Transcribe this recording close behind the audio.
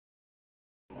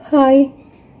Hi,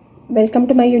 welcome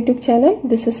to my YouTube channel.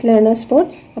 This is Learner Sport.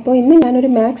 അപ്പോൾ ഇന്ന് ഞാൻ ഒരു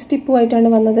മാത്സ് ടിപ്പ് ആയിട്ടാണ്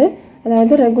വന്നത്.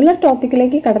 അതായത് റെഗുലർ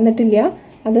ടോപ്പിക്കിലേക്ക് കടന്നിട്ടില്ല.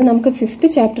 അത് നമുക്ക് 5th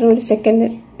ചാപ്റ്റർ ഒരു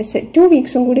 2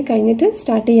 വീക്സും കൂടി കഴിഞ്ഞിട്ട്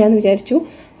സ്റ്റാർട്ട് ചെയ്യാമെന്ന് വിചാരിച്ചു.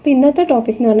 അപ്പോൾ ഇന്നത്തെ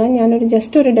ടോപ്പിക് എന്ന് പറഞ്ഞാൽ ഞാനൊരു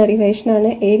ജസ്റ്റ് ഒരു ഡെറിവേഷൻ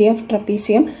ആണ് ഏരിയ ഓഫ്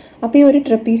ട്രപ്പീസിയം. അപ്പോൾ ഈ ഒരു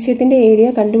ട്രപ്പീസിയത്തിന്റെ ഏരിയ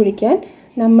കണ്ടുപിടിക്കാൻ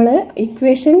നമ്മൾ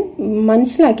ഇക്വേഷൻ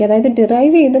മനസ്സിലാക്കി, അതായത്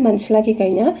ഡിറൈവ് ചെയ്ത് മനസ്സിലാക്കി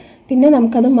കഴിഞ്ഞാൽ പിന്നെ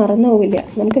നമുക്കത് മറന്നു പോവില്ല.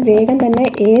 നമുക്ക് വേഗം തന്നെ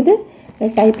ഏത്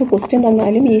ടൈപ്പ് ക്വസ്റ്റ്യൻ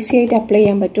തന്നാലും ഈസി ആയിട്ട് അപ്ലൈ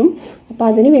ചെയ്യാൻ പറ്റും. അപ്പോൾ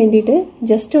അതിന് വേണ്ടിയിട്ട്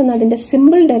ജസ്റ്റ് ഒന്ന് അതിൻ്റെ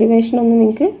സിമ്പിൾ ഡെറിവേഷൻ ഒന്ന്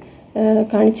നിങ്ങൾക്ക്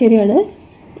കാണിച്ചു തരികയാണ്.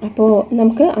 അപ്പോൾ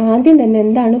നമുക്ക് ആദ്യം തന്നെ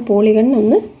എന്താണ് പോളിഗൺ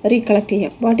ഒന്ന് റീകളക്ട്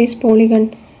ചെയ്യാം. What is polygon?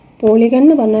 പോളിഗൺ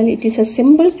എന്ന് പറഞ്ഞാൽ it is A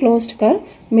simple closed curve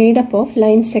made up of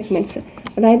line segments.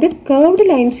 അതായത് കർവ്ഡ്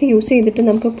ലൈൻസ് യൂസ് ചെയ്തിട്ട്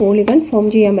നമുക്ക് പോളിഗൺ ഫോം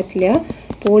ചെയ്യാൻ പറ്റില്ല.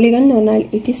 പോളിഗൺ എന്ന് പറഞ്ഞാൽ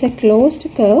it is A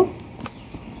closed curve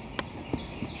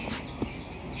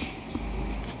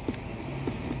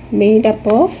made up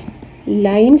of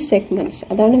line segments.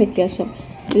 അതാണ് വ്യത്യാസം.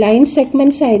 ലൈൻ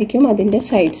സെഗ്മെന്റ്സ് ആയിരിക്കും അതിൻ്റെ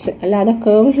സൈഡ്സ്, അല്ലാതെ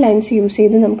കർവ്ഡ് ലൈൻസ് യൂസ്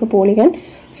ചെയ്ത് നമുക്ക് പോളിഗൺ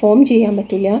ഫോം ചെയ്യാൻ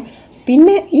പറ്റില്ല.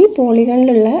 പിന്നെ ഈ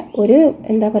പോളിഗണിലുള്ള ഒരു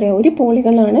ഒരു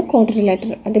പോളിഗണാണ്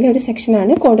ക്വാഡ്രിലാറ്ററൽ. അതിലൊരു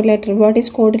സെക്ഷനാണ് quadrilateral. What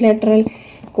is quadrilateral?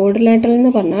 Quadrilateral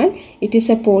എന്ന് പറഞ്ഞാൽ it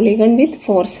is A polygon with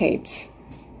 4 sides.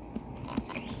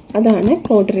 അതാണ്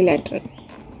quadrilateral.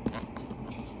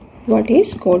 What is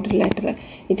quadrilateral?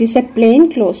 It is a plane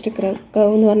closed curve.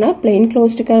 Curve എന്ന് പറഞ്ഞാൽ പ്ലെയിൻ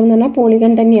ക്ലോസ്ഡ് കർവ് എന്ന് പറഞ്ഞാൽ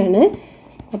പോളിഗൺ തന്നെയാണ്.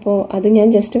 അപ്പോൾ അത് ഞാൻ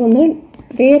ജസ്റ്റ് ഒന്ന്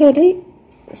വേറൊരു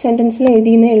സെൻറ്റൻസിൽ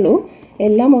എഴുതിയെന്നേ ഉള്ളൂ.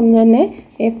 എല്ലാം ഒന്ന് തന്നെ.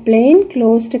 A plain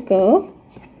closed curve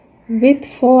with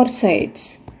 4 sides.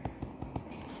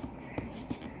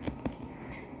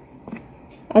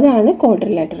 അതാണ്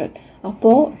ക്വാഡ്രിലാറ്ററൽ.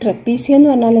 അപ്പോൾ ട്രപ്പീസിയം എന്ന്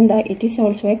പറഞ്ഞാൽ എന്താ? It is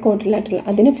also A quadrilateral.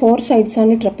 അതിന് 4 sides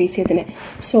ആണ് ട്രപ്പീസിയത്തിന്.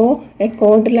 So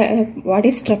what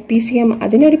is trapezium?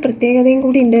 അതിനൊരു പ്രത്യേകതയും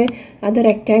കൂടി ഉണ്ട്. അത്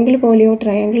റെക്റ്റാങ്കിൾ പോലെയോ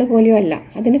ട്രയാങ്കിൾ പോലെയോ അല്ല.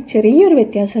 അതിന് ചെറിയൊരു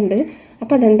വ്യത്യാസമുണ്ട്.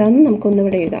 അപ്പോൾ അതെന്താണെന്ന്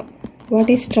നമുക്കൊന്നിവിടെ എഴുതാം.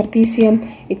 What is trapezium?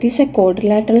 It is A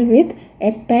quadrilateral with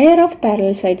a pair of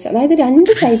parallel sides. അതായത്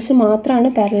 2 sides മാത്രമാണ്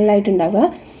പാരലലായിട്ടുണ്ടാവുക.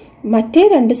 മറ്റേ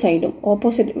 2 സൈഡും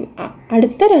ഓപ്പോസിറ്റ്,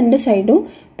 അടുത്ത 2 സൈഡും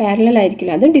പാരലൽ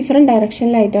ആയിരിക്കില്ല. അത് ഡിഫറെൻറ്റ്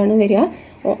ഡയറക്ഷനിലായിട്ടാണ് വരിക.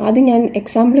 അത് ഞാൻ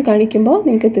എക്സാമ്പിൾ കാണിക്കുമ്പോൾ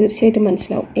നിങ്ങൾക്ക് തീർച്ചയായിട്ടും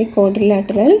മനസ്സിലാവും. A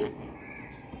quadrilateral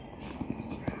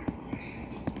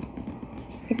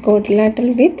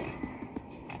with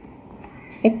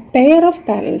a pair of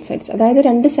parallel sides. അതായത്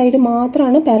 2 സൈഡ്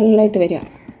മാത്രമാണ് പാരലലായിട്ട് വരിക.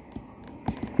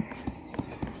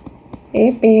 A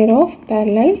pair of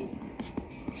parallel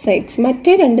sides.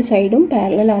 മറ്റേ 2 സൈഡും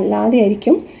പാരലൽ അല്ലാതെ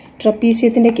ആയിരിക്കും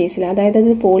ട്രപ്പീസിയത്തിൻ്റെ കേസിൽ. അതായത് അത്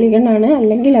പോളിഗൺ ആണ്,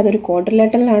 അല്ലെങ്കിൽ അതൊരു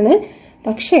ക്വാഡ്രിലാറ്ററൽ ആണ്.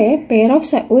 പക്ഷേ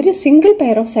ഒരു സിംഗിൾ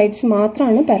പെയർ ഓഫ് സൈഡ്സ്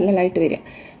മാത്രമാണ് പാരലലായിട്ട് വരിക.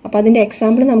 അപ്പോൾ അതിൻ്റെ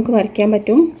എക്സാമ്പിൾ നമുക്ക് വരയ്ക്കാൻ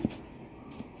പറ്റും.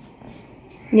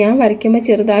 ഞാൻ വരയ്ക്കുമ്പോൾ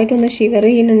ചെറുതായിട്ടൊന്ന് ഷിവർ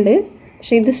ചെയ്യുന്നുണ്ട്.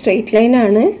 പക്ഷേ ഇത് സ്ട്രെയിറ്റ് ലൈൻ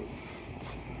ആണ്.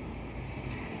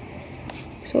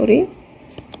 സോറി.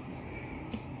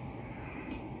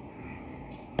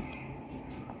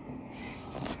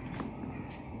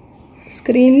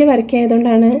 സ്ക്രീനിൽ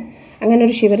വരയ്ക്കായതുകൊണ്ടാണ് അങ്ങനെ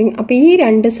ഒരു ഷിവറിങ്. അപ്പോൾ ഈ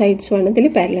 2 സൈഡ്സുമാണ് ഇതിൽ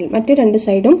പാരലൽ. മറ്റേ 2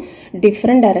 സൈഡും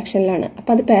ഡിഫറെൻറ്റ് ഡയറക്ഷനിലാണ്.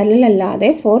 അപ്പോൾ അത് പാരലൽ അല്ലാതെ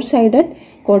 4 sided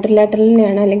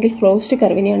ക്വാഡ്രിലാറ്ററലിനെയാണ്, അല്ലെങ്കിൽ ക്ലോസ്ഡ്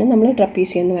കർവിനെയാണ് നമ്മൾ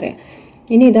ട്രപ്പീസിയം എന്ന് പറയുക.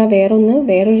 ഇനി ഇതാ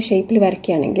വേറൊരു ഷേപ്പിൽ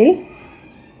വരയ്ക്കുകയാണെങ്കിൽ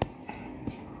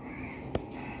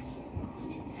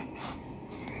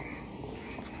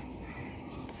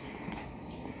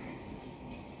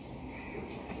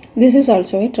this is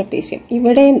also A trapezium.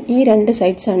 ഇവിടെ ഈ 2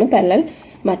 സൈഡ്സാണ് പാരലൽ,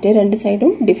 മറ്റേ 2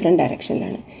 സൈഡും ഡിഫറെൻറ്റ്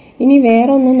ഡയറക്ഷനിലാണ്. ഇനി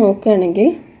വേറെ ഒന്ന് നോക്കുകയാണെങ്കിൽ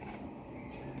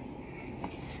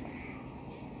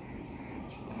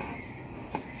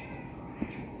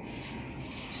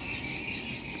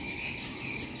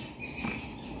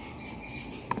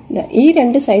ഈ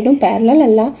 2 സൈഡും പാരലൽ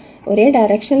അല്ല, ഒരേ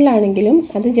ഡയറക്ഷനിലാണെങ്കിലും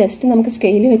അത് ജസ്റ്റ് നമുക്ക്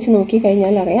സ്കെയിൽ വെച്ച്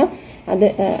നോക്കിക്കഴിഞ്ഞാൽ അറിയാം. അത്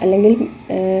അല്ലെങ്കിൽ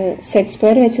സെറ്റ്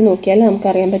സ്ക്വയർ വെച്ച് നോക്കിയാൽ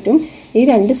നമുക്കറിയാൻ പറ്റും ഈ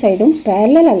 2 സൈഡും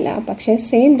പാരലൽ അല്ല, പക്ഷേ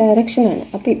സെയിം ഡയറക്ഷനാണ്.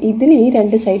 അപ്പോൾ ഇതിൽ ഈ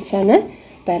 2 സൈഡ്സാണ്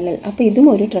പാരലൽ. അപ്പോൾ ഇതും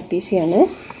ഒരു ട്രപ്പീസിയാണ്.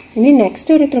 ഇനി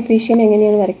നെക്സ്റ്റ് ഒരു ട്രപ്പീസിയം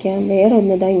എങ്ങനെയാണ് വരയ്ക്കാം? വേറെ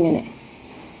ഒന്നതാ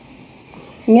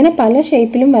ഇങ്ങനെ പല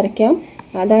ഷേപ്പിലും വരയ്ക്കാം.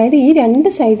 അതായത് ഈ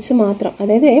 2 സൈഡ്സ് മാത്രം,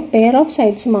 അതായത് പെയർ ഓഫ്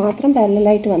സൈഡ്സ് മാത്രം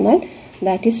പാരലലായിട്ട് വന്നാൽ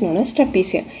that is known as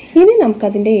trapezium. ഇനി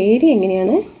നമുക്കതിൻ്റെ ഏരിയ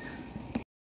എങ്ങനെയാണ്?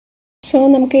 സോ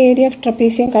നമുക്ക് ഏരിയ ഓഫ്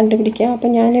ട്രപ്പീസിയം കണ്ടുപിടിക്കാം. അപ്പോൾ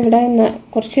ഞാനിവിടെ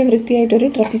കുറച്ച് വൃത്തിയായിട്ടൊരു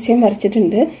ട്രപ്പീസിയം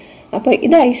വരച്ചിട്ടുണ്ട്. അപ്പോൾ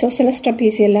ഇത് ഐസോസെലസ്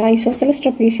ട്രപ്പീസിയം അല്ല. ഐസോസെലസ്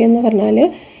ട്രപ്പീസിയം എന്ന് പറഞ്ഞാൽ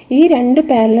ഈ 2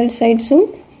 പാരലൽ സൈഡ്സും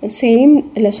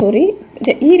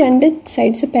ഈ 2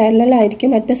 സൈഡ്സ് പാരലൽ ആയിരിക്കും.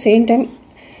 At the same time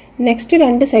next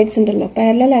 2 sides ഉണ്ടല്ലോ,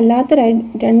 പാരലൽ അല്ലാത്ത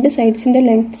 2 സൈഡ്സിൻ്റെ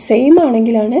ലെങ്ത് സെയിം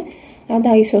ആണെങ്കിലാണ് അത്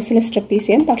ഐസോസെലസ്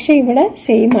ട്രപ്പീസിയം. പക്ഷേ ഇവിടെ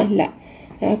സെയിം അല്ല,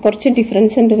 കുറച്ച്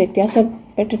ഡിഫറൻസ് ഉണ്ട്.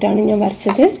 വ്യത്യാസപ്പെട്ടിട്ടാണ് ഞാൻ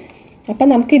വരച്ചത്. അപ്പം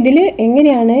നമുക്ക് ഇതിൽ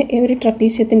എങ്ങനെയാണ് ഒരു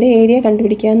ട്രപ്പീസിയത്തിൻ്റെ ഏരിയ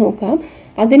കണ്ടുപിടിക്കാൻ നോക്കാം.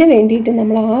 അതിന് വേണ്ടിയിട്ട്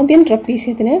നമ്മൾ ആദ്യം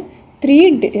ട്രപ്പീസിയത്തിന്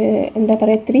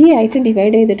 3 ആയിട്ട്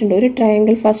ഡിവൈഡ് ചെയ്തിട്ടുണ്ട്. ഒരു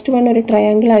ട്രയാങ്കിൾ, ഫസ്റ്റ് വൺ ഒരു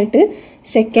ട്രയാങ്കിൾ ആയിട്ട്,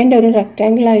 സെക്കൻഡ് ഒരു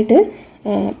റെക്റ്റാങ്കിൾ ആയിട്ട്,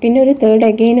 പിന്നെ ഒരു തേർഡ്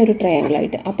അഗെയിൻ ഒരു ട്രയാങ്കിൾ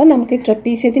ആയിട്ട്. അപ്പം നമുക്ക്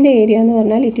ട്രപ്പീസിയത്തിൻ്റെ ഏരിയ എന്ന്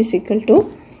പറഞ്ഞാൽ it is equal to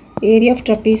area of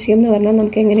trapezium എന്ന് പറഞ്ഞാൽ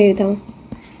നമുക്ക് എങ്ങനെ എഴുതാം?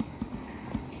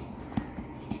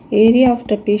 ഏരിയ ഓഫ്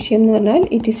ട്രപ്പീസിയം എന്ന് പറഞ്ഞാൽ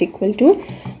it is equal to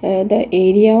the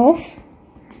area of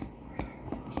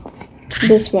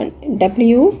this one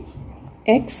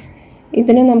WX.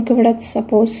 ഇതിന് നമുക്കിവിടെ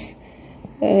സപ്പോസ്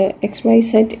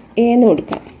XYZ A എന്ന്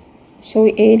കൊടുക്കാം. So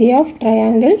area of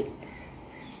triangle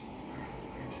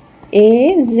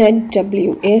AZW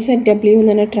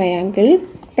എന്ന് പറഞ്ഞ ട്രയാങ്കിൾ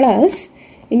പ്ലസ്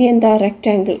ഇനി എന്താ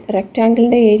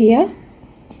റെക്റ്റാങ്കിളിൻ്റെ area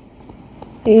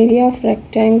of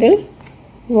rectangle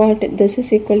what this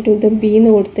is equal to ഇത് B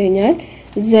എന്ന് കൊടുത്തു കഴിഞ്ഞാൽ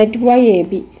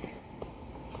ZYAB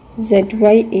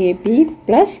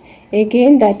plus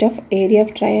again that of area of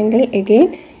triangle again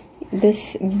this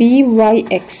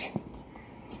BYX.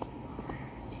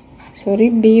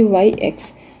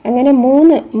 അങ്ങനെ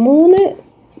മൂന്ന്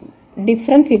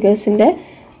ഡിഫറെൻറ്റ് ഫിഗേഴ്സിൻ്റെ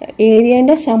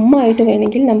ഏരിയൻ്റെ സമ്മായിട്ട്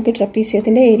വേണമെങ്കിൽ നമുക്ക്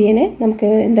ട്രപ്പീസിയത്തിൻ്റെ ഏരിയനെ നമുക്ക്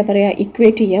എന്താ പറയുക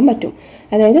ഇക്വേറ്റ് ചെയ്യാൻ പറ്റും.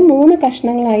 അതായത് 3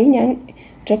 കഷ്ണങ്ങളായി ഞാൻ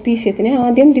ട്രപ്പീസിയത്തിനെ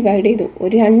ആദ്യം ഡിവൈഡ് ചെയ്തു.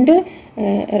 ഒരു 2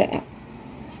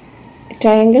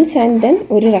 ട്രയാങ്കിൾസ് ആൻഡ് ദെൻ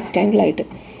ഒരു റെക്റ്റാങ്കിളായിട്ട്.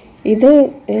 ഇത്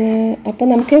അപ്പോൾ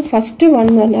നമുക്ക് ഫസ്റ്റ് വൺ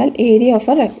എന്ന് പറഞ്ഞാൽ area of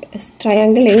A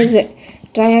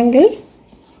triangle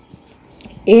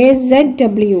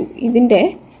AZW.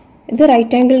 ഇത്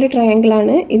റൈറ്റ് ആംഗിൾഡ്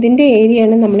ട്രയാങ്കിളാണ്. ഇതിൻ്റെ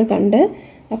ഏരിയയാണ് നമ്മൾ കണ്ട്.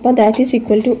 അപ്പോൾ ദാറ്റ് ഈസ്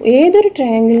ഈക്വൽ ടു ഏതൊരു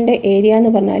ട്രയാങ്കിളിൻ്റെ ഏരിയ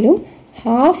എന്ന് പറഞ്ഞാലും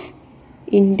half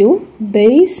into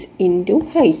base into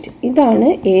height. ഇതാണ്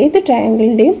ഏത്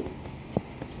ട്രയാങ്കിളിൻ്റെയും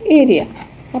ഏരിയ.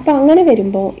 അപ്പോൾ അങ്ങനെ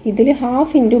വരുമ്പോൾ ഇതിൽ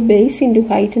half into base into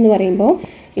height എന്ന് പറയുമ്പോൾ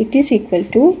it is equal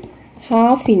to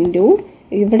half into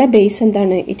ഇവിടെ ബേസ്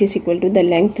എന്താണ്? It is equal to the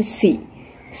length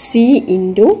C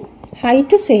into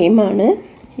height same ആണ്.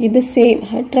 ഇത് സെയിം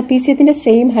ട്രപ്പീസിയത്തിൻ്റെ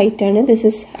സെയിം ഹൈറ്റ് ആണ്. This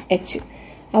is H.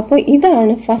 അപ്പോൾ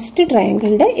ഇതാണ് ഫസ്റ്റ്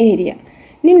ട്രയാങ്കിളിൻ്റെ ഏരിയ.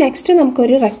 ഇനി നെക്സ്റ്റ്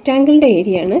നമുക്കൊരു റെക്റ്റാങ്കിളിൻ്റെ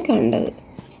ഏരിയ ആണ് കാണേണ്ടത്.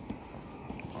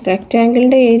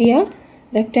 റെക്റ്റാങ്കിളിൻ്റെ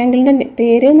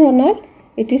പേര് എന്ന് പറഞ്ഞാൽ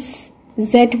ഇറ്റ് ഈസ്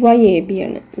ZYAB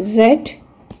ആണ്.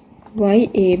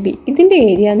 ZYAB ഇതിൻ്റെ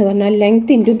ഏരിയ എന്ന് പറഞ്ഞാൽ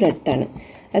ലെങ്ത് ഇൻറ്റു ബ്രെഡ്ത്ത് ആണ്.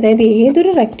 അതായത്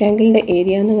ഏതൊരു റെക്റ്റാങ്കിളിൻ്റെ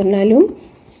ഏരിയ എന്ന് പറഞ്ഞാലും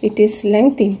it is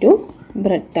length into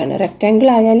breadth ആണ്. റെക്റ്റാങ്കിൾ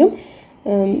ആയാലും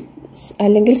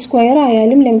അല്ലെങ്കിൽ സ്ക്വയർ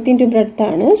ആയാലും ലെങ്ത് ഇൻറ്റു ബ്രെഡ്ത്ത്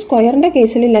ആണ്. സ്ക്വയറിൻ്റെ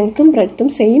കേസിൽ ലെങ്ത്തും ബ്രെഡ്ത്തും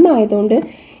സെയിം ആയതുകൊണ്ട്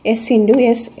S ഇൻറ്റു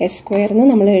S സ്ക്വയർ എന്ന്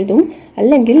നമ്മൾ എഴുതും.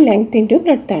 അല്ലെങ്കിൽ ലെങ്ത് ഇൻറ്റു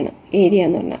ബ്രെഡ്ത്ത് ആണ് ഏരിയ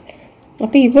എന്ന് പറഞ്ഞാൽ.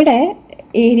 അപ്പോൾ ഇവിടെ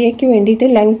ഏരിയയ്ക്ക് വേണ്ടിയിട്ട്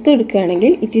ലെങ്ത്ത്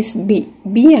എടുക്കുകയാണെങ്കിൽ ഇറ്റ് ഈസ്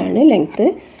B ആണ് length,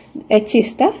 H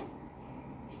is the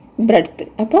breadth.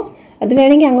 അപ്പോൾ അത്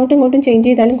വേണമെങ്കിൽ അങ്ങോട്ടും ഇങ്ങോട്ടും ചേഞ്ച്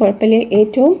ചെയ്താലും കുഴപ്പമില്ല.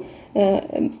 ഏറ്റവും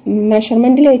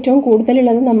മെഷർമെൻറ്റിൽ ഏറ്റവും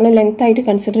കൂടുതലുള്ളത് നമ്മൾ ലെങ്ത് ആയിട്ട്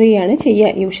കൺസിഡർ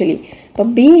ചെയ്യുക യൂഷ്വലി. അപ്പോൾ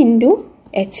B ഇൻറ്റു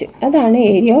H അതാണ്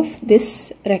ഏരിയ ഓഫ് ദിസ്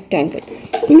റെക്റ്റാങ്കിൾ.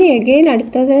 ഇനി എഗെയിൻ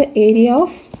അടുത്തത് ഏരിയ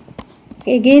ഓഫ്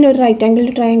എഗെയിൻ ഒരു റൈറ്റ്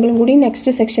ആംഗിൾഡ് ട്രയാങ്കിളും കൂടി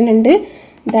നെക്സ്റ്റ് സെക്ഷൻ ഉണ്ട്.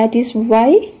 That is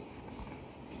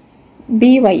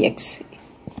BYX.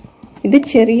 ഇത്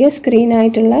ചെറിയ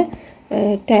സ്ക്രീനായിട്ടുള്ള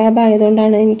ടാബ്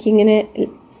ആയതുകൊണ്ടാണ് എനിക്കിങ്ങനെ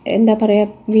എന്താ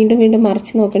പറയുക വീണ്ടും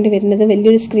മറിച്ച് നോക്കേണ്ടി വരുന്നത്.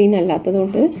 വലിയൊരു സ്ക്രീൻ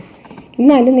അല്ലാത്തതുകൊണ്ട്.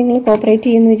 എന്നാലും നിങ്ങൾ കോപ്പറേറ്റ്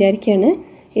ചെയ്യുമെന്ന് വിചാരിക്കുകയാണ്.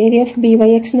 ഏരിയ ഓഫ്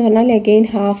BYX എന്ന് പറഞ്ഞാൽ അഗെയിൻ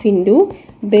ഹാഫ് ഇൻറ്റു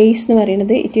ബേസ് എന്ന്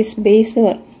പറയുന്നത് ഇറ്റ് ഈസ് ബേസ്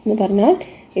എന്ന് പറഞ്ഞാൽ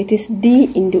it is D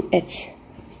into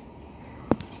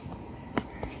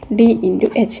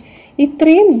H.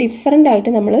 ഇത്രയും ഡിഫറൻ്റ്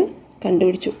ആയിട്ട് നമ്മൾ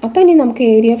കണ്ടുപിടിച്ചു. അപ്പോൾ ഇനി നമുക്ക്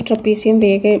ഏരിയ ഓഫ് ട്രപ്പീസിയം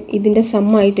വേഗം ഇതിൻ്റെ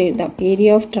സമ്മായിട്ട് എഴുതാം. Area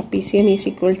of trapezium is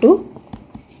equal to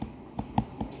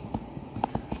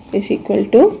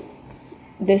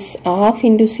this half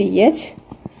into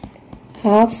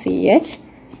half CH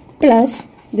plus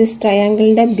this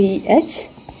triangle BH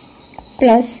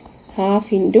plus half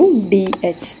into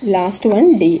DH, last one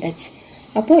DH.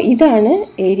 അപ്പോൾ ഇതാണ്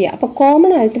ഏരിയ. അപ്പോൾ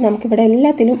കോമൺ ആയിട്ട് നമുക്കിവിടെ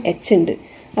എല്ലാത്തിലും H ഉണ്ട്.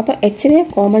 അപ്പോൾ Hനെ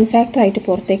കോമൺ ഫാക്ടർ ആയിട്ട്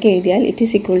പുറത്തേക്ക് എഴുതിയാൽ it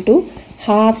is equal to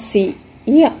half C.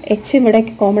 ഈ H ഇവിടെ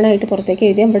കോമൺ ആയിട്ട് പുറത്തേക്ക്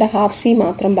എഴുതിയാൽ ഇവിടെ ഹാഫ് C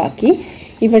മാത്രം ബാക്കി,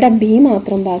 ഇവിടെ B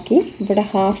മാത്രം ബാക്കി, ഇവിടെ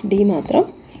ഹാഫ് D മാത്രം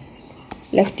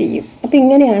ലെഫ്റ്റ് ചെയ്യും. അപ്പോൾ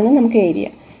ഇങ്ങനെയാണ് നമുക്ക് ഏരിയ.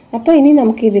 അപ്പോൾ ഇനി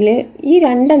നമുക്കിതിൽ ഈ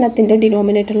രണ്ടെണ്ണത്തിൻ്റെ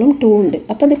ഡിനോമിനേറ്ററിലും 2 ഉണ്ട്.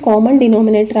 അപ്പോൾ ഇത് കോമൺ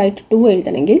ഡിനോമിനേറ്റർ ആയിട്ട് 2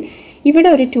 എഴുതണമെങ്കിൽ ഇവിടെ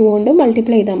ഒരു 2 കൊണ്ട്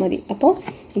മൾട്ടിപ്ലൈ ചെയ്താൽ മതി. അപ്പോൾ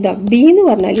ഇതാ B എന്ന്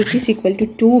പറഞ്ഞാൽ it is equal to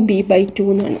 2B/2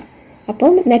 എന്നാണ്.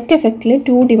 അപ്പം നെറ്റ് എഫക്റ്റിൽ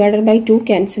 2/2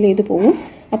 ക്യാൻസൽ ചെയ്ത് പോകും.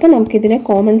 അപ്പോൾ നമുക്കിതിനെ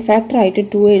കോമൺ ഫാക്ടർ ആയിട്ട്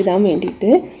 2 എഴുതാൻ വേണ്ടിയിട്ട്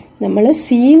നമ്മൾ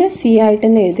Cനെ C ആയിട്ട്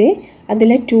തന്നെ എഴുതി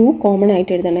അതിലെ 2 കോമൺ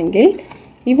ആയിട്ട് എഴുതണമെങ്കിൽ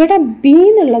ഇവിടെ B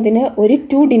എന്നുള്ളതിന് ഒരു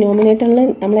 2 ഡിനോമിനേറ്ററിൽ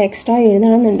നമ്മൾ എക്സ്ട്രാ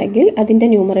എഴുതണമെന്നുണ്ടെങ്കിൽ അതിൻ്റെ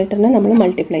ന്യൂമറേറ്ററിനെ നമ്മൾ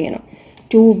മൾട്ടിപ്ലൈ ചെയ്യണം.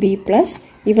 2B plus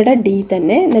ഇവിടെ d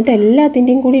തന്നെ, എന്നിട്ട്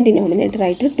എല്ലാത്തിൻ്റെയും കൂടി ഡിനോമിനേറ്റർ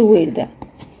ആയിട്ട് 2 എഴുതുക.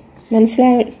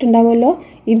 മനസ്സിലായിട്ടുണ്ടാവുമല്ലോ.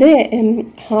 ഇത്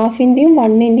ഹാഫിൻ്റെയും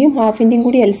 1-ൻ്റെയും ഹാഫിൻ്റെയും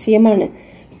കൂടി LCM ആണ്.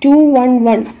 2 1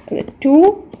 1 2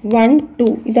 1 2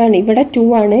 ഇതാണ്. ഇവിടെ 2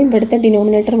 ആണ്, ഇവിടുത്തെ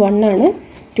ഡിനോമിനേറ്റർ 1 ആണ്.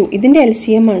 2 ഇതിൻ്റെ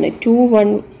LCM ആണ്. 2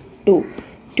 1 2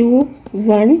 2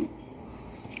 1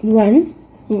 1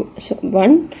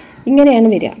 1 ഇങ്ങനെയാണ്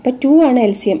വരിക. അപ്പോൾ 2 ആണ്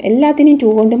LCM. എല്ലാത്തിനെയും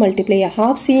 2 കൊണ്ട് മൾട്ടിപ്ലൈ ചെയ്യുക.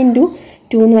 ഹാഫ് C ഇൻറ്റു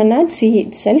 2 എന്ന് പറഞ്ഞാൽ C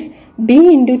it self, D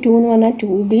into 2 എന്ന് പറഞ്ഞാൽ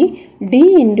 2B, D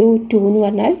ഇൻറ്റു 2 എന്ന്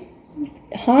പറഞ്ഞാൽ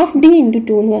ഹാഫ് D ഇൻറ്റു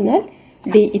 2 എന്ന് പറഞ്ഞാൽ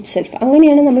D ഇറ്റ് സെൽഫ്.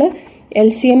 അങ്ങനെയാണ് നമ്മൾ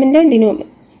LCMൻ്റെ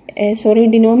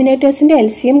ഡിനോമിനേറ്റേഴ്സിൻ്റെ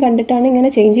LCM കണ്ടിട്ടാണ് ഇങ്ങനെ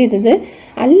ചേഞ്ച് ചെയ്തത്.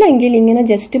 അല്ലെങ്കിൽ ഇങ്ങനെ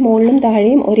ജസ്റ്റ് മുകളിലും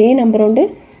താഴെയും ഒരേ നമ്പർ കൊണ്ട്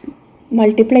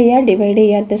മൾട്ടിപ്ലൈ ചെയ്യുക, ഡിവൈഡ്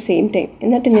ചെയ്യുക അറ്റ് ദ സെയിം ടൈം,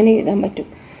 എന്നിട്ട് ഇങ്ങനെ എഴുതാൻ പറ്റും.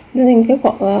 ഇത് നിങ്ങൾക്ക്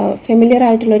ഫെമിലിയർ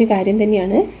ആയിട്ടുള്ളൊരു കാര്യം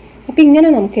തന്നെയാണ്. അപ്പോൾ ഇങ്ങനെ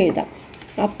നമുക്ക് എഴുതാം.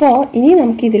 അപ്പോൾ ഇനി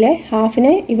നമുക്കിതിലെ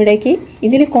ഹാഫിനെ ഇവിടേക്ക്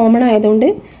ഇതിൽ കോമൺ ആയതുകൊണ്ട്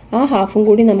ആ ഹാഫും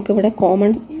കൂടി നമുക്കിവിടെ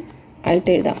കോമൺ ആയിട്ട്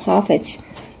എഴുതാം. Half H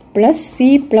plus C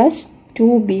plus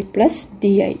 2B plus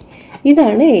DI.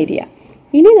 ഇതാണ് ഏരിയ.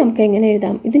 ഇനി നമുക്ക് എങ്ങനെ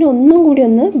എഴുതാം? ഇതിനൊന്നും കൂടി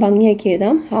ഒന്ന് ഭംഗിയാക്കി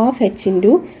എഴുതാം. Half H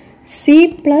into C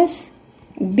plus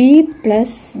B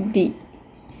plus D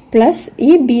plus ഈ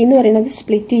B എന്ന് പറയുന്നത്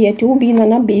സ്പ്ലിറ്റ് ചെയ്യുക. 2B എന്ന്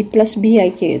പറഞ്ഞാൽ B പ്ലസ് B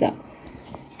ആക്കി എഴുതാം.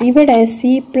 ഇവിടെ C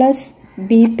plus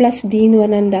B plus D എന്ന്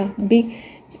പറഞ്ഞാൽ എന്താ?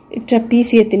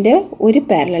 ട്രപ്പീസിയത്തിൻ്റെ ഒരു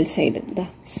പാരലൽ സൈഡ് എന്താ?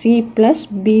 C plus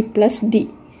B plus D.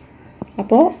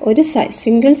 അപ്പോൾ ഒരു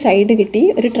സിംഗിൾ സൈഡ് കിട്ടി,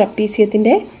 ഒരു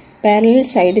ട്രപ്പീസിയത്തിൻ്റെ പാരലൽ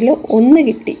സൈഡിൽ 1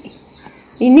 കിട്ടി.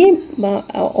 ഇനി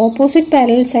ഓപ്പോസിറ്റ്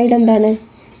പാരലൽ സൈഡ് എന്താണ്?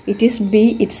 It is B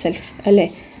it self അല്ലേ?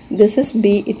 This is B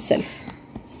it self.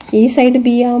 ഈ സൈഡ് B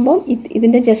ആകുമ്പം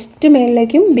ഇതിൻ്റെ ജസ്റ്റ്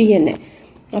മേളിലേക്കും B തന്നെ.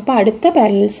 അപ്പോൾ അടുത്ത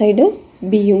പാരലൽ സൈഡ്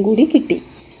ബിയും കൂടി കിട്ടി.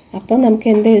 അപ്പോൾ നമുക്ക്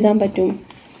എന്ത് എഴുതാൻ പറ്റും?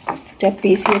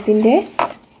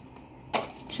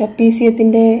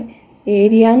 ട്രപ്പീസിയത്തിൻ്റെ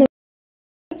ഏരിയ എന്ന്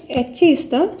H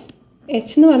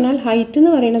എന്ന് പറഞ്ഞാൽ ഹൈറ്റ്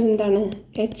എന്ന് പറയുന്നത് എന്താണ്?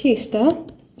 H is the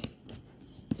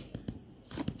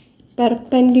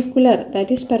perpendicular,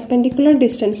 that is perpendicular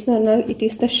distance എന്ന് പറഞ്ഞാൽ it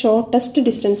is the shortest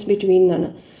distance between എന്നാണ്.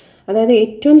 അതായത്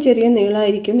ഏറ്റവും ചെറിയ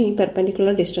നീളമായിരിക്കും ഈ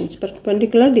perpendicular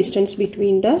distance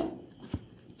between the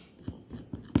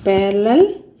parallel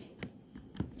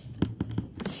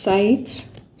sides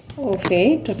of A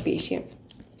trapezium.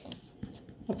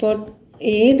 അപ്പോൾ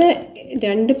ഏത്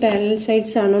 2 പാരലൽ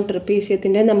സൈഡ്സ് ആണോ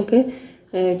ട്രപ്പീസിയത്തിൻ്റെ നമുക്ക്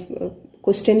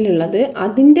ക്വസ്റ്റ്യനിലുള്ളത്,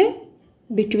 അതിൻ്റെ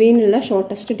ബിറ്റ്വീനുള്ള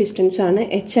ഷോർട്ടസ്റ്റ് ഡിസ്റ്റൻസ് ആണ്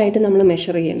H ആയിട്ട് നമ്മൾ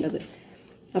മെഷർ ചെയ്യേണ്ടത്.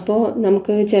 അപ്പോൾ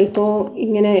നമുക്ക് ചിലപ്പോൾ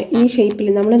ഇങ്ങനെ ഈ ഷേപ്പിൽ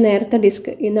നമ്മൾ നേരത്തെ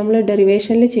നമ്മൾ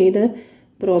ഡെറിവേഷനിൽ ചെയ്ത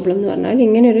പ്രോബ്ലം എന്ന് പറഞ്ഞാൽ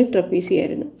ഇങ്ങനെ ഒരു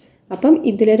ട്രപ്പീസിയായിരുന്നു. അപ്പം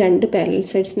ഇതിലെ 2 പാരലൽ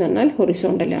സൈഡ്സ് എന്ന് പറഞ്ഞാൽ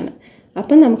ഹൊറിസോണ്ടലാണ്.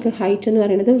 അപ്പം നമുക്ക് ഹൈറ്റ് എന്ന്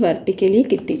പറയുന്നത് വെർട്ടിക്കലി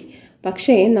കിട്ടി.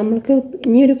 പക്ഷേ നമ്മൾക്ക്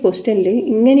ഇനിയൊരു ക്വസ്റ്റ്യനിൽ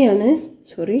ഇങ്ങനെയാണ്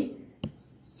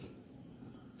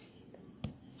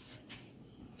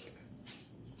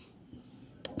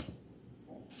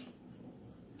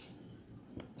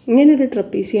ഇങ്ങനൊരു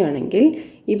ട്രപ്പീസിയാണെങ്കിൽ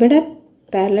ഇവിടെ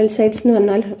പാരലൽ സൈഡ്സ് എന്ന്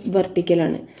പറഞ്ഞാൽ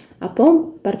വെർട്ടിക്കലാണ്. അപ്പോൾ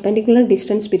പെർപെൻഡിക്കുലർ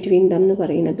ഡിസ്റ്റൻസ് ബിറ്റ്വീൻ ദം എന്ന്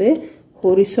പറയുന്നത്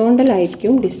ഹൊറിസോണ്ടൽ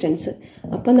ആയിരിക്കും ഡിസ്റ്റൻസ്.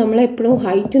 അപ്പോൾ നമ്മളെപ്പോഴും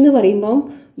ഹൈറ്റ് എന്ന് പറയുമ്പം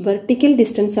വെർട്ടിക്കൽ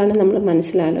ഡിസ്റ്റൻസ് ആണ് നമ്മൾ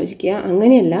മനസ്സിലാലോചിക്കുക.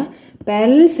 അങ്ങനെയല്ല,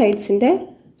 പാരലൽ സൈഡ്സിൻ്റെ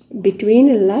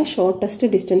ബിറ്റ്വീനുള്ള ഷോർട്ടസ്റ്റ്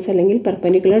ഡിസ്റ്റൻസ് അല്ലെങ്കിൽ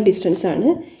പെർപെൻഡിക്കുലർ ഡിസ്റ്റൻസ് ആണ്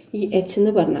ഈ H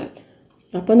എന്ന് പറഞ്ഞാൽ.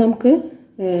 അപ്പോൾ നമുക്ക്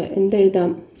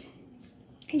എന്തെഴുതാം?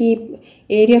 ഈ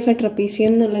ഏരിയ ഓഫ് എ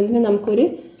ട്രപ്പീസിയം എന്നുള്ളതിന് നമുക്കൊരു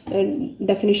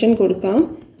ഡെഫിനിഷൻ കൊടുക്കാം.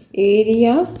 Area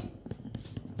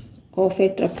of A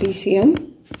trapezium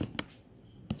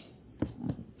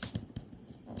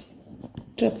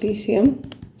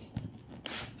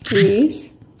is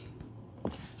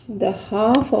the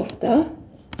half of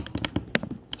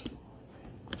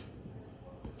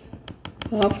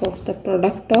the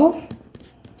product of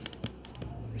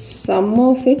sum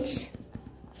of its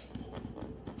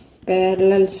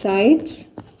parallel sides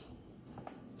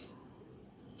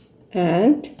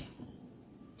and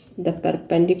the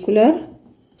perpendicular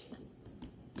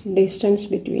distance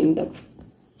between them.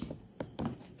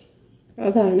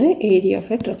 അതാണ് ഏരിയ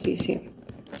ഓഫ് എ ട്രപ്പീസിയം.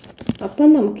 അപ്പം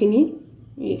നമുക്കിനി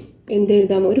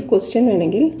എന്തെഴുതാം? ഒരു question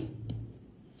വേണമെങ്കിൽ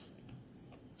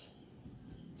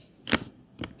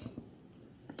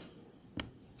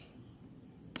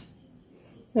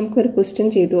നമുക്കൊരു question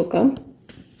ചെയ്തു നോക്കാം.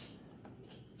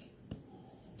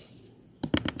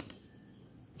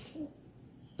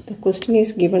 The question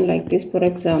is given like this. For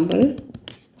example,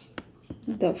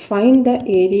 find the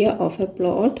area of a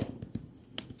plot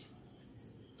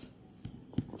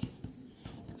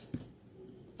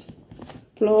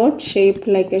shaped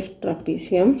like a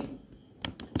trapezium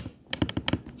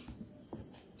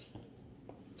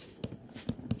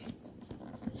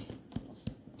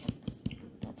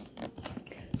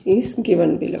is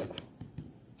given below.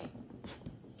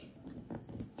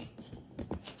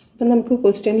 അപ്പം നമുക്ക്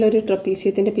ക്വസ്റ്റ്യനിൽ ഒരു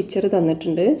ട്രപ്പീസിയത്തിൻ്റെ പിക്ചർ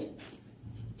തന്നിട്ടുണ്ട്.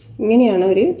 ഇങ്ങനെയാണ്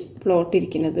ഒരു പ്ലോട്ട്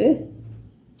ഇരിക്കുന്നത്.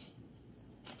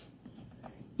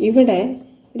 ഇവിടെ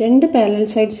രണ്ട് പാരലൽ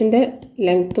സൈഡ്സിൻ്റെ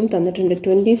ലെങ്ത്തും തന്നിട്ടുണ്ട്,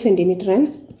 20 സെൻറ്റിമീറ്റർ ആൻഡ്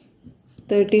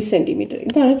 30 സെൻറ്റിമീറ്റർ.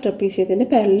 ഇതാണ് ട്രപ്പീസിയത്തിൻ്റെ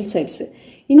പാരലൽ സൈഡ്സ്.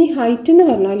 ഇനി ഹൈറ്റ് എന്ന്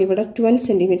പറഞ്ഞാൽ ഇവിടെ 12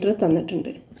 സെൻറ്റിമീറ്റർ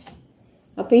തന്നിട്ടുണ്ട്.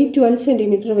 അപ്പോൾ ഈ 12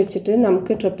 സെൻറ്റിമീറ്റർ വെച്ചിട്ട്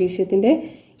നമുക്ക് ട്രപ്പീസിയത്തിൻ്റെ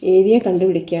ഏരിയ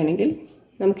കണ്ടുപിടിക്കുകയാണെങ്കിൽ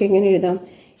നമുക്ക് എങ്ങനെ എഴുതാം?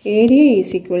 Area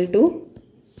is equal to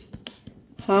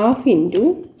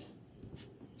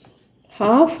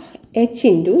half H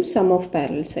into some of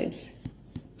parallel sides.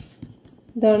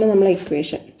 ഇതാണ് നമ്മളെ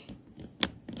ഇക്വേഷൻ.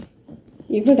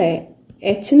 ഇവിടെ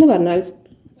എച്ച് എന്ന് പറഞ്ഞാൽ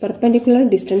perpendicular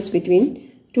distance between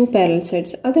 2 parallel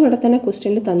sides. അതിവിടെ തന്നെ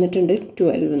ക്വസ്റ്റ്യനിൽ തന്നിട്ടുണ്ട്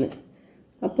 12 എന്ന്.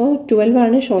 അപ്പോൾ 12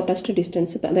 ആണ് ഷോർട്ടസ്റ്റ്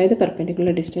ഡിസ്റ്റൻസ്, അതായത്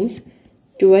perpendicular distance.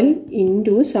 12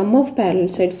 into some of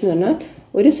parallel sides എന്ന് പറഞ്ഞാൽ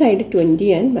ഒരു സൈഡ്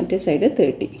 20 ആൻഡ് മറ്റേ സൈഡ്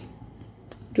 30.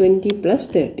 20 +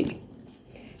 30.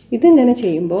 ഇതിങ്ങനെ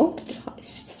ചെയ്യുമ്പോൾ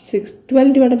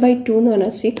 12 / 2 എന്ന്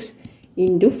പറഞ്ഞാൽ 6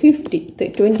 ഇൻറ്റു 50.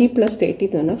 20 + 30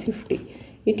 എന്ന് പറഞ്ഞാൽ 50.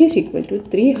 It is equal to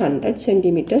 300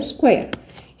 centimetre square.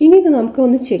 ഇനി ഇത് നമുക്ക്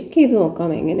ഒന്ന് ചെക്ക് ചെയ്ത്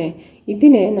നോക്കാം എങ്ങനെ.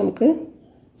 ഇതിനെ നമുക്ക്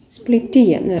സ്പ്ലിറ്റ്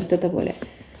ചെയ്യാം നേരത്തെ പോലെ.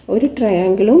 ഒരു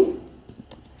ട്രയാങ്കിളും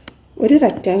ഒരു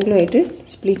റെക്റ്റാങ്കിളുമായിട്ട്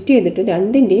സ്പ്ലിറ്റ് ചെയ്തിട്ട്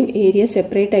രണ്ടിൻ്റെയും ഏരിയ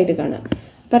സെപ്പറേറ്റ് ആയിട്ട് കാണാം.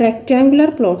 അപ്പോൾ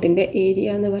റെക്റ്റാങ്കുലർ പ്ലോട്ടിൻ്റെ ഏരിയ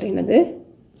എന്ന് പറയുന്നത്,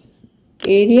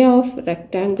 ഏരിയ ഓഫ്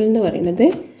റെക്റ്റാങ്കിൾ എന്ന് പറയുന്നത്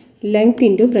ലെങ്ത്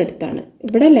ഇൻറ്റു ബ്രെഡ്ത്ത് ആണ്.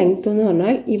 ഇവിടെ ലെങ്ത് എന്ന്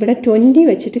പറഞ്ഞാൽ ഇവിടെ 20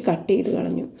 വെച്ചിട്ട് കട്ട് ചെയ്ത്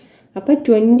കളഞ്ഞു. അപ്പോൾ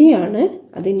 20 ആണ്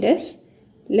അതിൻ്റെ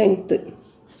ലെങ്ത്ത്.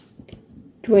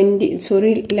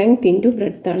 ലെങ്ത് ഇൻറ്റു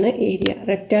ബ്രെഡ്ത്ത് ആണ് ഏരിയ.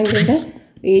 റെക്റ്റാങ്കിളിൻ്റെ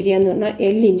ഏരിയ എന്ന് പറഞ്ഞാൽ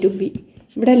L ഇൻറ്റു B.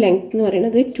 ഇവിടെ ലെങ്ത് എന്ന്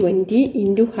പറയുന്നത് 20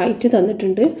 ഇൻറ്റു ഹൈറ്റ്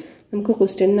തന്നിട്ടുണ്ട്. നമുക്ക്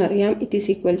ക്വസ്റ്റ്യൻ അറിയാം, it is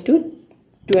equal to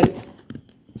 12.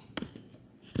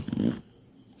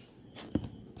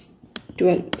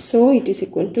 So it is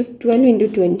equal to 12 into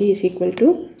 20 is equal to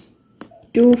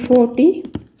 240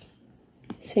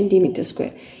 centimetre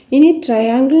square. ഇനി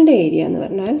ട്രയാങ്കിളിൻ്റെ ഏരിയ എന്ന്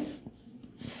പറഞ്ഞാൽ,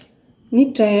 ഇനി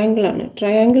ട്രയാങ്കിളാണ്.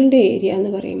 ട്രയാങ്കിളിൻ്റെ ഏരിയ എന്ന്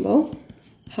പറയുമ്പോൾ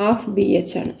ഹാഫ്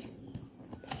BH ആണ്.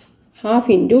 Half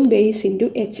into base into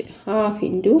H. Half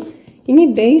into, ഇനി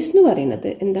ബേസ് എന്ന് പറയുന്നത്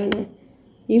എന്താണ്?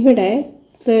 ഇവിടെ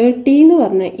 30 എന്ന്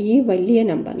പറഞ്ഞ ഈ വലിയ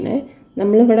നമ്പറിനെ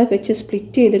നമ്മളിവിടെ വെച്ച്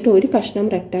സ്പ്ലിറ്റ് ചെയ്തിട്ട് ഒരു കഷ്ണം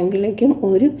റെക്റ്റാങ്കിളിലേക്കും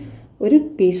ഒരു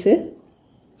പീസ്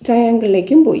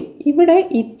ട്രയാങ്കിളിലേക്കും പോയി. ഇവിടെ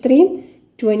ഇത്രയും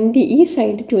 20, ഈ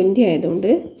സൈഡ് 20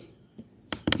 ആയതുകൊണ്ട്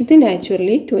ഇത്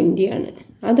നാച്ചുറലി 20 ആണ്.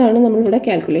 അതാണ് നമ്മളിവിടെ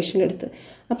കാൽക്കുലേഷൻ എടുത്തത്.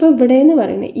 അപ്പോൾ ഇവിടെ എന്ന്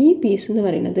പറയുന്നത് ഈ പീസ് എന്ന്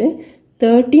പറയുന്നത്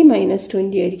 30 -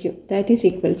 20 ആയിരിക്കും. That is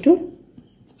equal to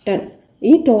 10.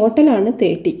 ഈ ടോട്ടലാണ്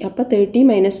 30. അപ്പോൾ 30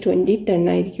 - 20 10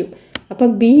 ആയിരിക്കും. അപ്പോൾ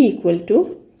B equal to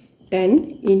 10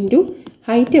 into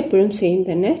height എപ്പോഴും സെയിം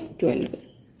തന്നെ 12.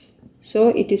 So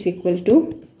it is equal to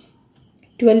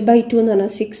 12/2 എന്ന്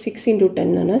പറഞ്ഞാൽ 6 ഇൻറ്റു 10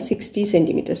 എന്ന് പറഞ്ഞാൽ 60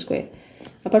 സെൻറ്റിമീറ്റർ സ്ക്വയർ.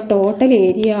 അപ്പോൾ ടോട്ടൽ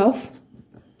ഏരിയ ഓഫ്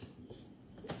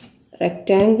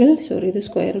റെക്റ്റാങ്കിൾ, ഇത്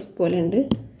സ്ക്വയർ പോലെ ഉണ്ട്,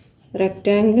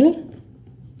 rectangle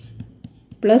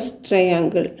plus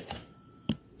triangle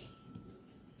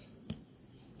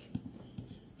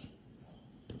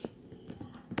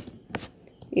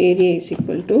area is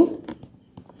equal to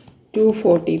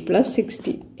 240 +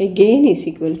 60 again is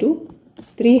equal to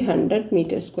 300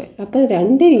 metre square. അപ്പോൾ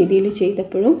രണ്ട് രീതിയിൽ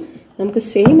ചെയ്തപ്പോഴും നമുക്ക്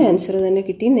സെയിം ആൻസർ തന്നെ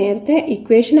കിട്ടി. നേരത്തെ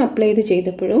ഇക്വേഷൻ അപ്ലൈ ചെയ്ത്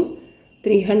ചെയ്തപ്പോഴും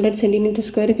 300 സെൻറ്റിമീറ്റർ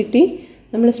സ്ക്വയർ കിട്ടി.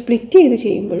 നമ്മൾ സ്പ്ലിറ്റ് ചെയ്ത്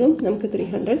ചെയ്യുമ്പോഴും നമുക്ക്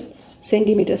 300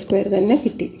 സെൻറ്റിമീറ്റർ സ്ക്വയർ തന്നെ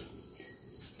കിട്ടി.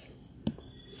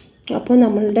 അപ്പോൾ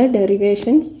നമ്മളുടെ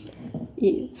ഡെറിവേഷൻസ്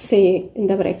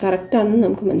എന്താ പറയുക, കറക്റ്റാണെന്ന്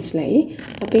നമുക്ക് മനസ്സിലായി.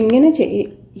 അപ്പോൾ ഇങ്ങനെ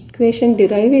ഇക്വേഷൻ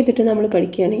ഡിറൈവ് ചെയ്തിട്ട് നമ്മൾ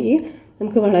പഠിക്കുകയാണെങ്കിൽ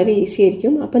നമുക്ക് വളരെ ഈസി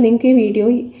ആയിരിക്കും. അപ്പോൾ നിങ്ങൾക്ക് ഈ വീഡിയോ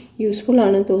യൂസ്ഫുൾ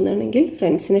ആണെന്ന് തോന്നുകയാണെങ്കിൽ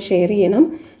ഫ്രണ്ട്സിനെ ഷെയർ ചെയ്യണം,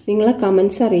 നിങ്ങളെ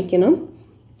കമൻസ് അറിയിക്കണം,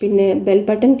 പിന്നെ ബെൽ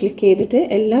ബട്ടൺ ക്ലിക്ക് ചെയ്തിട്ട്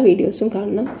എല്ലാ വീഡിയോസും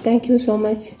കാണണം. Thank you so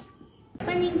much.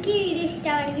 അപ്പോൾ നിങ്ങൾക്ക് ഈ വീഡിയോ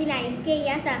ഇഷ്ടമാണെങ്കിൽ ലൈക്ക്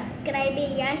ചെയ്യുക, സബ്സ്ക്രൈബ്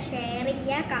ചെയ്യുക, ഷെയർ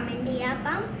ചെയ്യുക, കമൻറ്റ്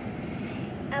ചെയ്യുക.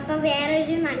 അപ്പം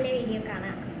വേറൊരു നല്ല വീഡിയോ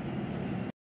കാണാം.